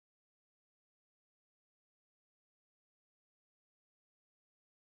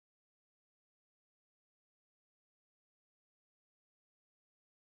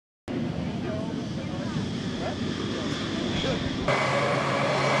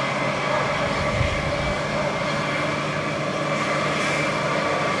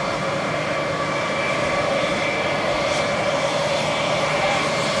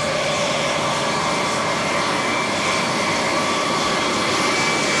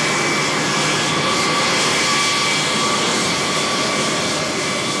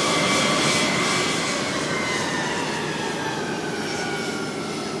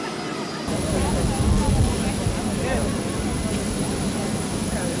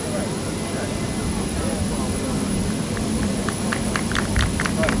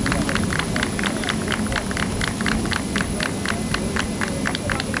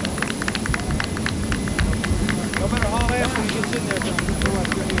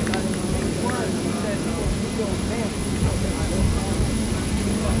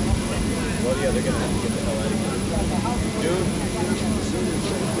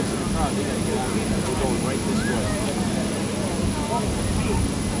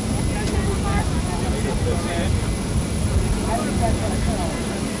One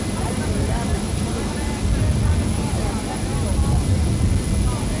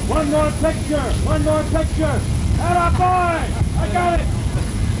more picture! One more picture! Atta boy! I got it!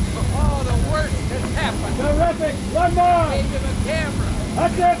 Oh, the worst has happened. Terrific! One more! Gave him a camera.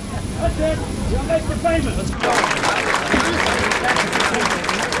 That's it! That's it! You'll make the famous! Let's go!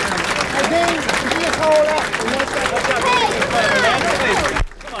 Hey, Dean, can you just hold up and make that?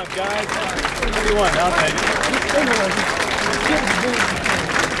 Come on, guys. What do you want? I'll take it.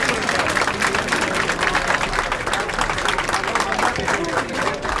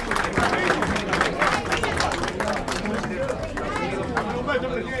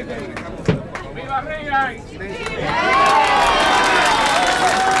 Viva Reagan!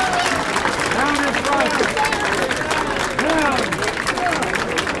 Down in front! Down!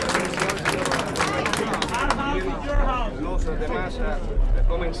 Los demás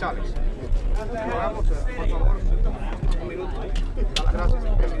comensales. Rogamos, por favor, un minuto. Dar las gracias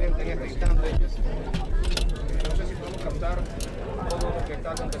al presidente en este instante. No sé si podemos captar todo lo que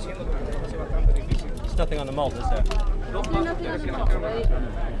está aconteciendo, porque me parece bastante difícil. There's nothing on the malt, is there? Dos pasos que las cámaras,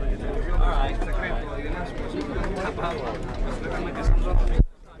 secreto y demás, pues realmente son dos.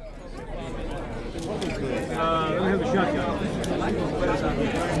 Let me have a shotgun.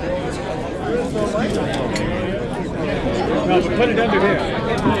 No, but put it under here.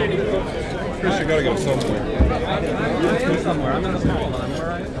 Chris, you gotta go somewhere. Go somewhere. I'm in the small one.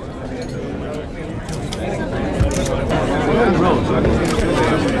 Where are you?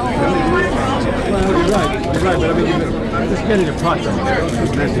 Well, you're right, but I mean, I'm just getting a process.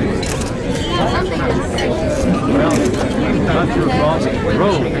 Well, not your boss,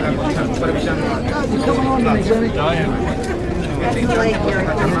 road. Diane.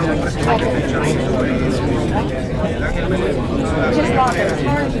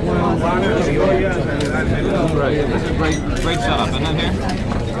 Right. This is a great setup, isn't it here?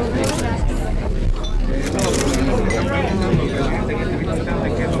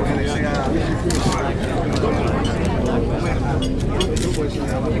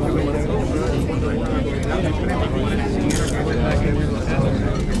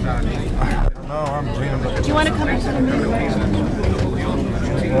 No, I'm dreaming. Do you want to come into the movie?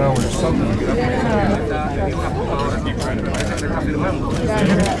 Well, there's something.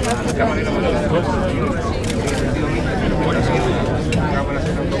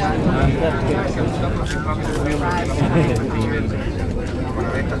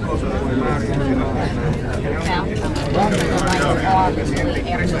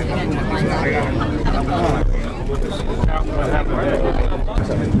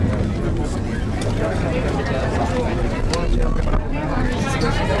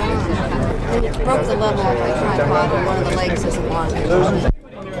 It broke the level of my tripod, and one of the legs isn't long.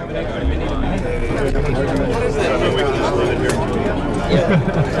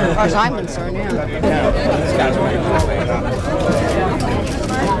 As far as I'm concerned, yeah.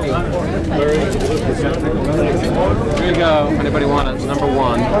 Here you go. If anybody wants it, it's number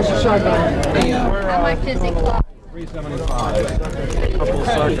 1. Where's the shotgun? How much is it cost? $3.75. Couple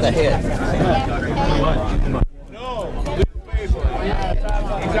start the head.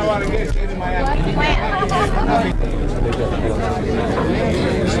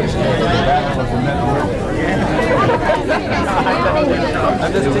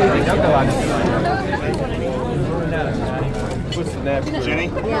 I'm just teasing. What's the nap? Jenny,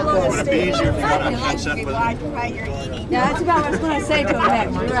 would it be easier if you got a headset with it? Yeah, that's about what I was going to say to him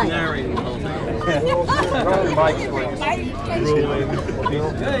next. You're right.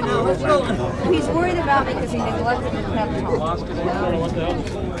 He's worried about me because he neglected the pep talk.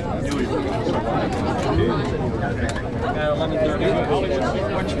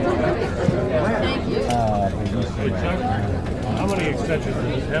 How many extensions does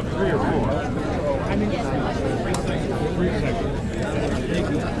this have? 3 or 4? I mean, 3 seconds.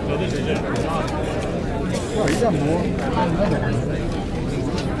 So this is just for non. Oh, you got more.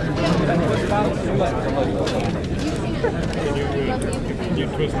 Can you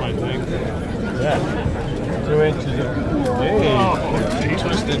twist my thing? Yeah. 2 inches of... Hey!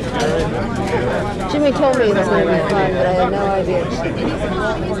 Twisted fairy. Jimmy told me it was going to be fun, but I had no idea.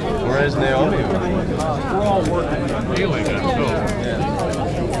 Whereas Naomi? We're all working daily now, so.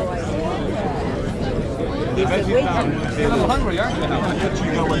 I'm hungry, aren't you?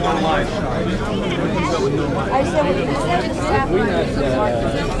 You go with no life. I said, well, you said this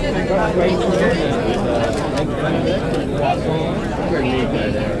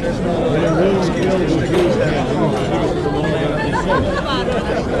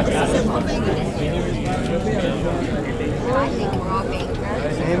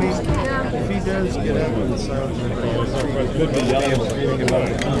Amy, if he's does get up and sounds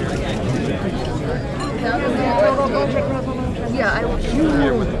Yeah, I was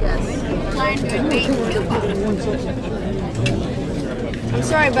yes. I'm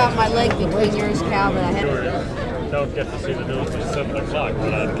sorry about my leg between yours, Cal, but I had. Don't get to see the news till 7 o'clock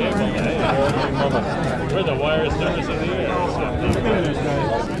without cable. Hey, we're the wireless service in the air.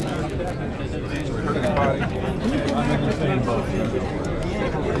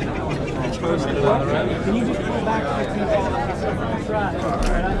 Can you just pull back 15 seconds? That's right.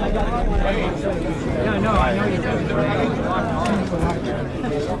 Yeah, no, I know you do.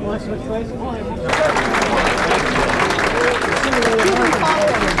 Want to switch places?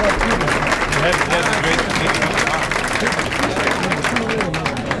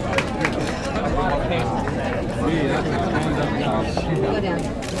 Go down.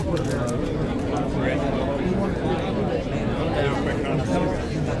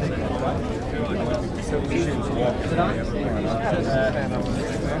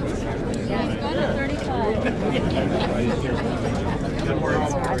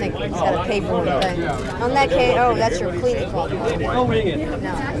 I think it's got a paper thing. On that case, oh, that's your cleaning cloth. I'll ring it.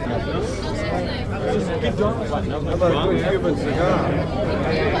 No. How about a Cuban cigar?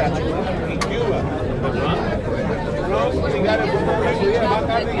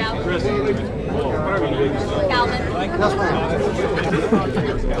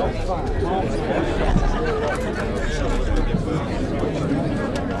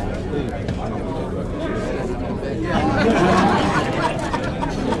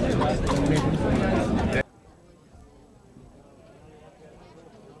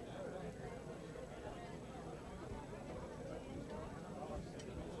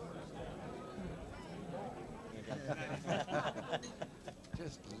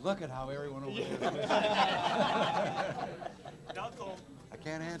 Just look at how everyone over there is. I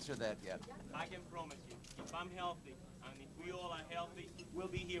can't answer that yet. I can promise you, if I'm healthy, and if we all are healthy, we'll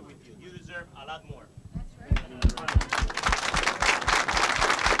be here with you. You deserve a lot more. That's right.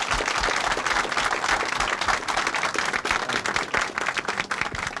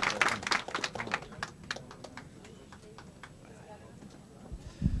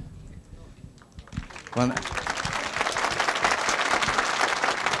 Well,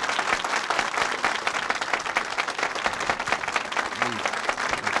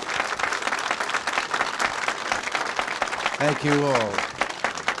 thank you all.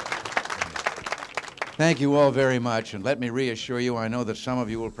 Thank you all very much, and let me reassure you, I know that some of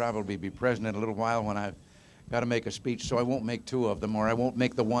you will probably be present in a little while when I've got to make a speech, so I won't make two of them, or I won't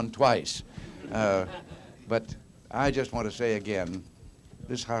make the one twice. But I just want to say again,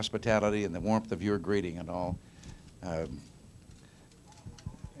 this hospitality and the warmth of your greeting and all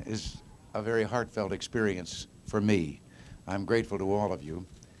is a very heartfelt experience for me. I'm grateful to all of you.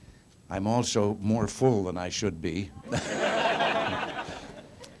 I'm also more full than I should be.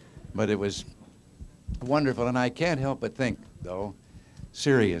 But it was wonderful, and I can't help but think, though,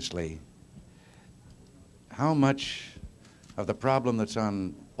 seriously, how much of the problem that's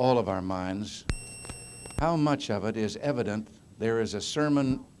on all of our minds, how much of it is evident there is a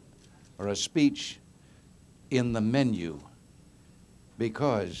sermon or a speech in the menu.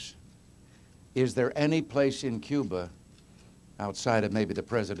 Because is there any place in Cuba, outside of maybe the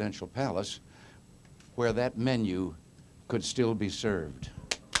presidential palace, where that menu could still be served?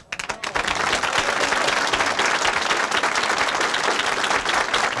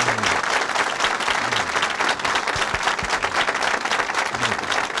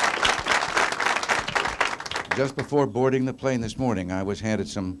 Just before boarding the plane this morning, I was handed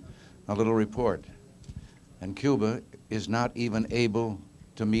a little report. And Cuba is not even able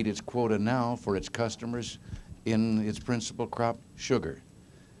to meet its quota now for its customers in its principal crop, sugar.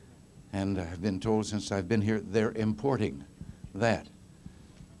 And I've been told since I've been here, they're importing that.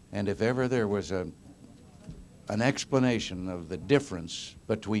 And if ever there was an explanation of the difference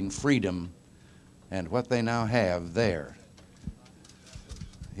between freedom and what they now have there,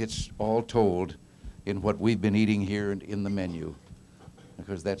 it's all told in what we've been eating here in the menu,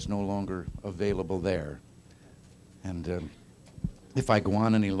 because that's no longer available there. And if I go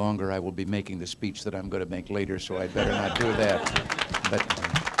on any longer, I will be making the speech that I'm going to make later, so I'd better not do that. But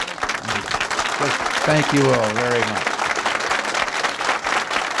just thank you all very much.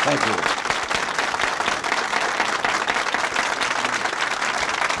 Thank you.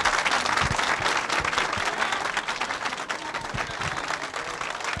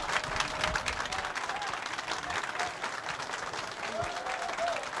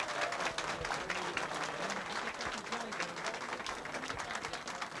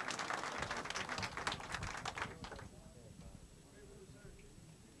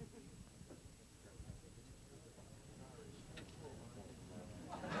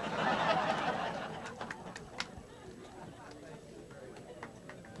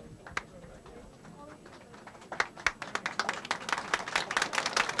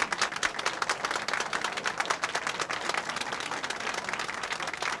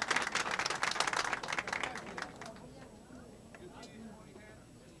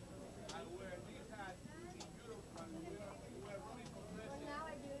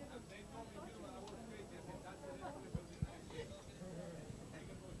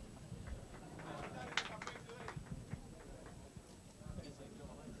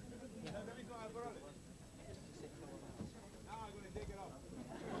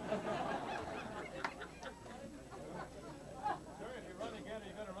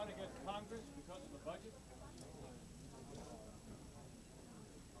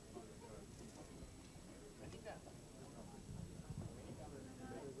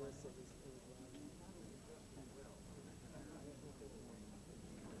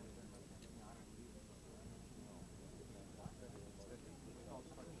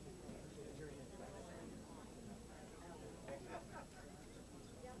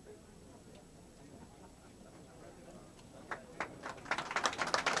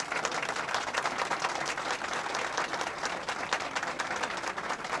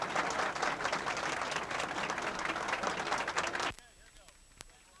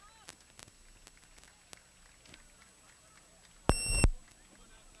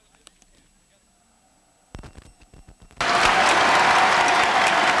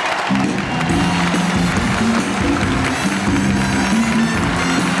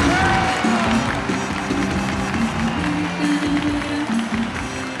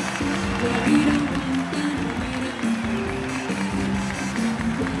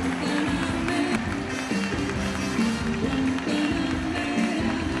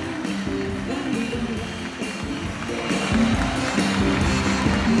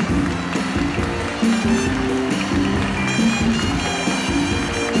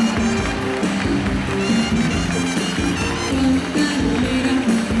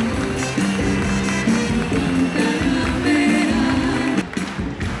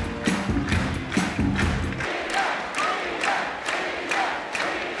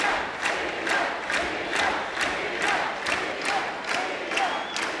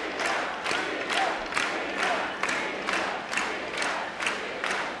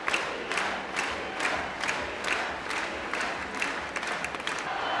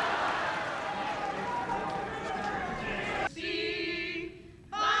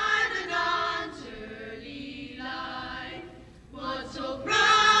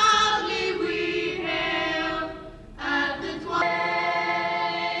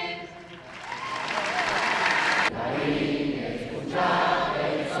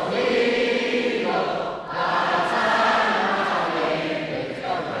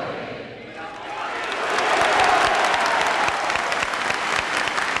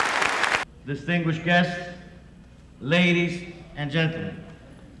 distinguished guests, ladies and gentlemen.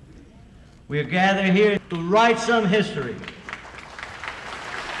 We are gathered here to write some history.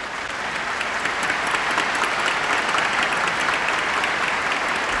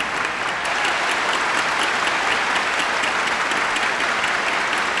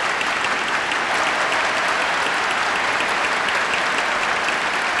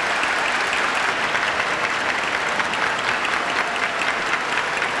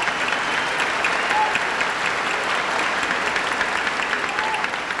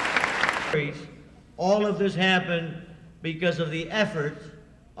 All of this happened because of the efforts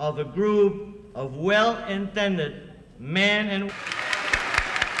of a group of well-intended men and women.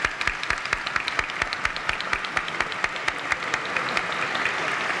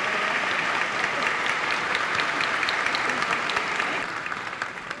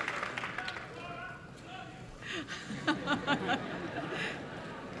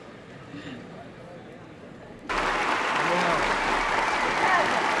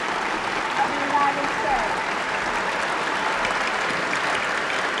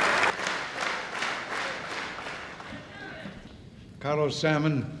 Carlos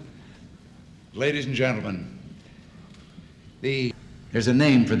Salmon, ladies and gentlemen, there's a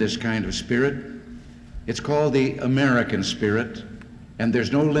name for this kind of spirit. It's called the American spirit, and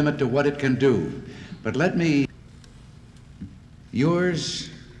there's no limit to what it can do. But let me, yours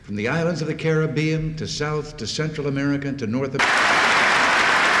from the islands of the Caribbean to South to Central America and to North America.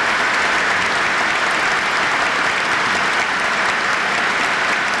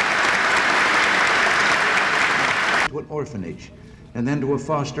 To an orphanage, and then to a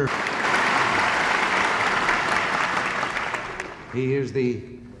foster. He is the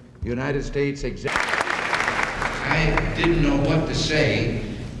United States executive. I didn't know what to say.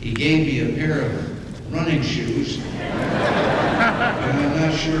 He gave me a pair of running shoes. And I'm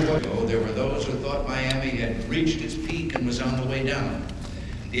not sure what. Oh, there were those who thought Miami had reached its peak and was on the way down.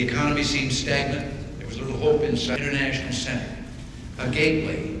 The economy seemed stagnant. There was little hope inside. International center, a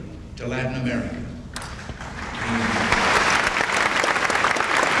gateway to Latin America.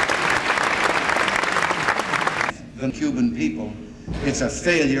 The Cuban people, it's a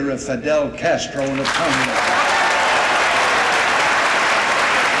failure of Fidel Castro and of communism.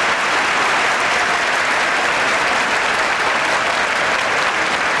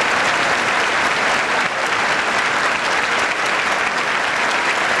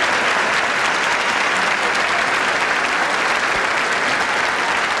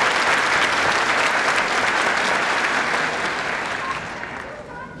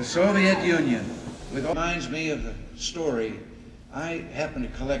 The Soviet Union reminds me of the story. I happen to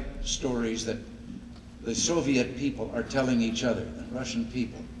collect stories that the Soviet people are telling each other, the Russian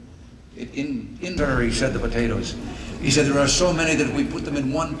people. He said the potatoes. He said there are so many that if we put them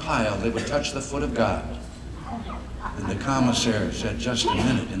in one pile, they would touch the foot of God. And the commissar said, just a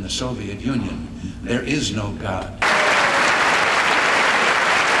minute, in the Soviet Union, there is no God.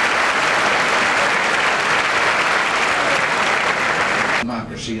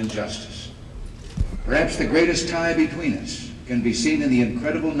 Democracy and justice. Perhaps the greatest tie between us can be seen in the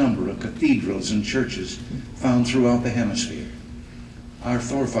incredible number of cathedrals and churches found throughout the hemisphere. Our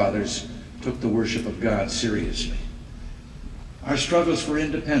forefathers took the worship of God seriously. Our struggles for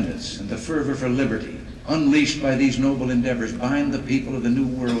independence and the fervor for liberty, unleashed by these noble endeavors, bind the people of the New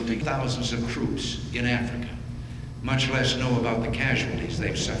World to thousands of troops in Africa, much less know about the casualties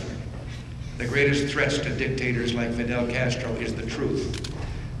they've suffered. The greatest threats to dictators like Fidel Castro is the truth.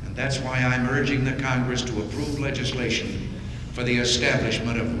 And that's why I'm urging the Congress to approve legislation for the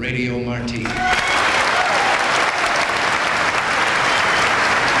establishment of Radio Marti.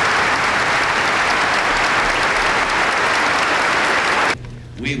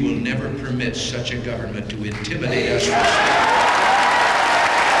 We will never permit such a government to intimidate us.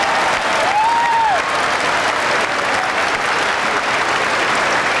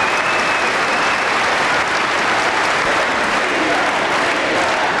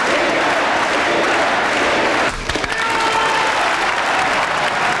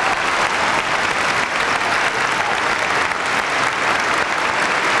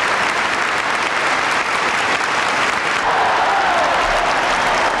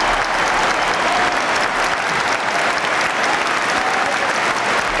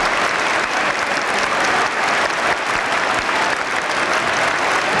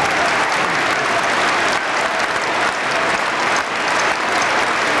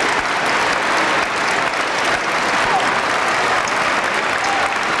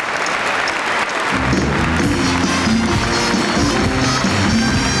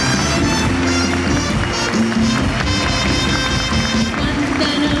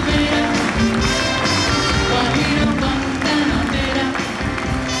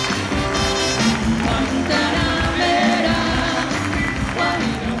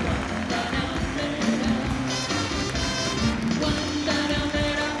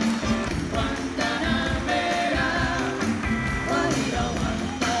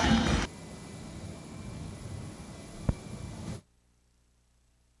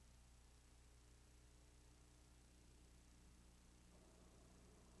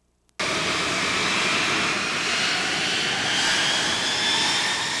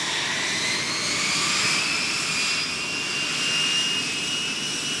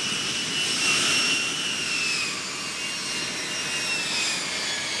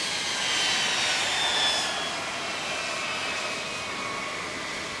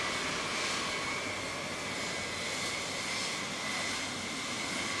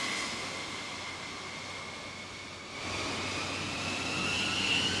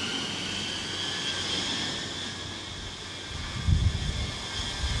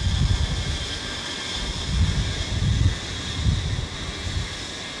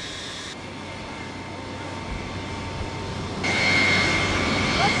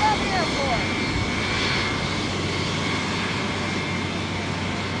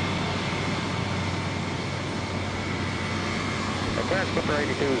 Transponder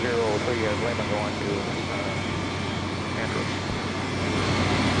 8203 has Lehman going to Andrews.